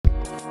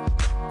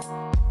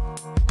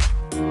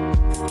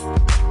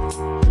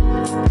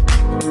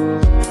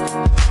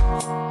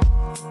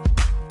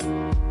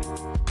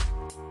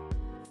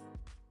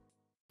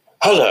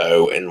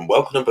Hello and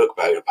welcome to Book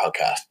Bagger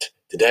Podcast.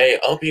 Today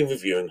I'll be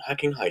reviewing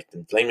Hacking Heist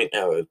and Flaming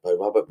Arrows by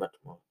Robert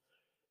McNamara.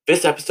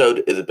 This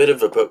episode is a bit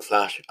of a book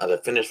flash as I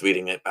finished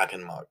reading it back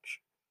in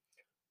March.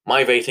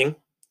 My rating?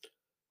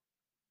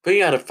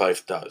 3 out of 5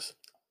 stars.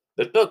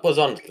 This book was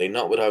honestly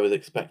not what I was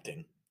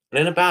expecting, and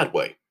in a bad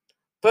way.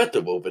 First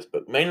of all, this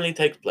book mainly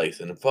takes place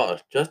in the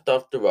forest just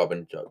after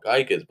Robin shot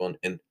Guy Gisborne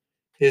in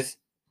his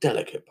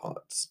delicate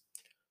parts.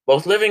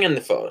 Whilst living in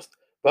the forest,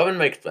 Robin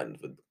makes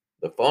friends with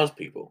the forest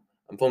people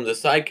and forms a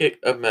sidekick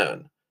of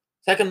Merrin.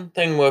 Second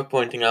thing worth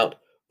pointing out,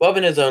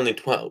 Robin is only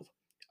 12.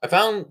 I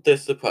found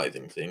this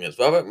surprising, seeing as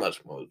Robert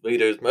Muchmore's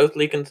readers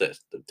mostly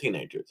consist of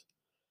teenagers.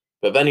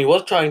 But then he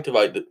was trying to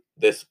write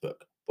this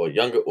book for a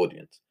younger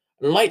audience,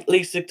 and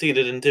lightly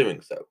succeeded in doing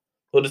so.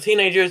 For the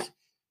teenagers,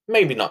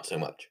 maybe not so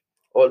much,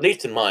 or at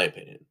least in my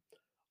opinion.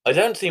 I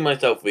don't see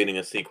myself reading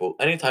a sequel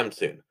anytime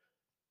soon.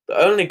 The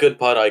only good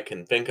part I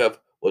can think of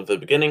was the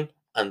beginning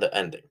and the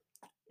ending.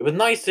 It was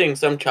nice seeing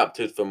some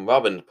chapters from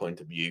Robin's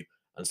point of view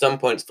and some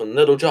points from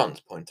Little John's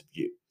point of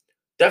view.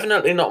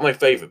 Definitely not my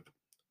favorite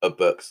of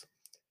books.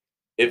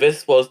 If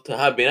this was to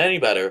have been any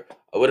better,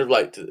 I would have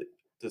liked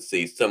to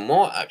see some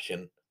more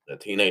action than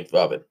Teenage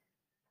Robin.